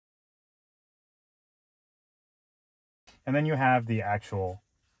And then you have the actual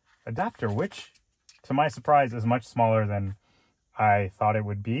adapter, which to my surprise is much smaller than I thought it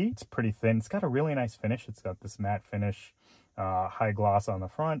would be. It's pretty thin. It's got a really nice finish. It's got this matte finish, high gloss on the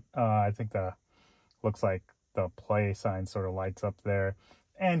front. I think the looks like the play sign sort of lights up there.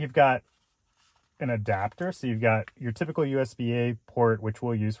 And you've got an adapter. So you've got your typical USB-A port, which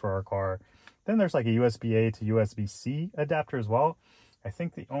we'll use for our car. Then there's like a USB-A to USB-C adapter as well. I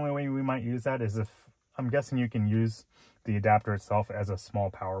think the only way we might use that is if, I'm guessing you can use the adapter itself as a small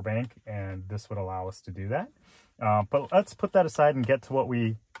power bank, and this would allow us to do that. But let's put that aside and get to what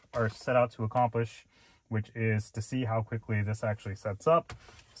we are set out to accomplish, which is to see how quickly this actually sets up.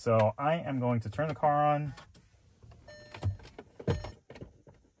 So I am going to turn the car on.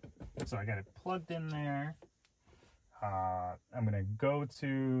 So I got it plugged in there. I'm going to go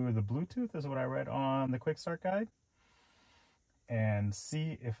to the Bluetooth, is what I read on the quick start guide, and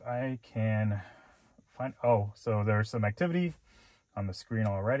see if I can find, oh, so there's some activity on the screen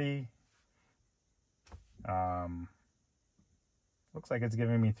already. Looks like it's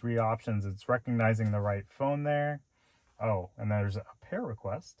giving me 3 options. It's recognizing the right phone there. Oh, and there's a pair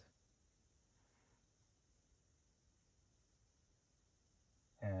request.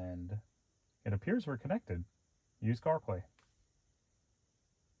 And it appears we're connected. Use CarPlay.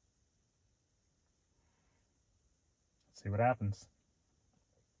 Let's see what happens.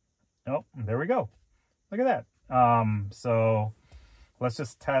 Oh, there we go. Look at that. So let's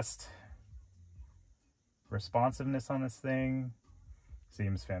just test responsiveness on this thing.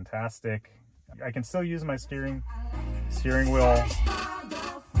 Seems fantastic. I can still use my steering wheel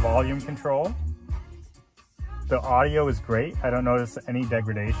volume control. The audio is great. I don't notice any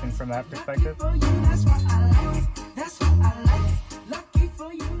degradation from that perspective.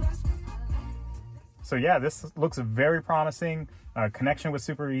 So yeah, this looks very promising. Connection was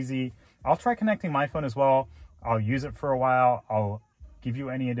super easy. I'll try connecting my phone as well. I'll use it for a while. I'll give you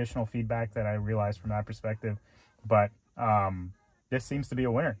any additional feedback that I realize from that perspective. But this seems to be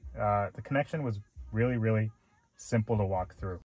a winner. The connection was really, really simple to walk through.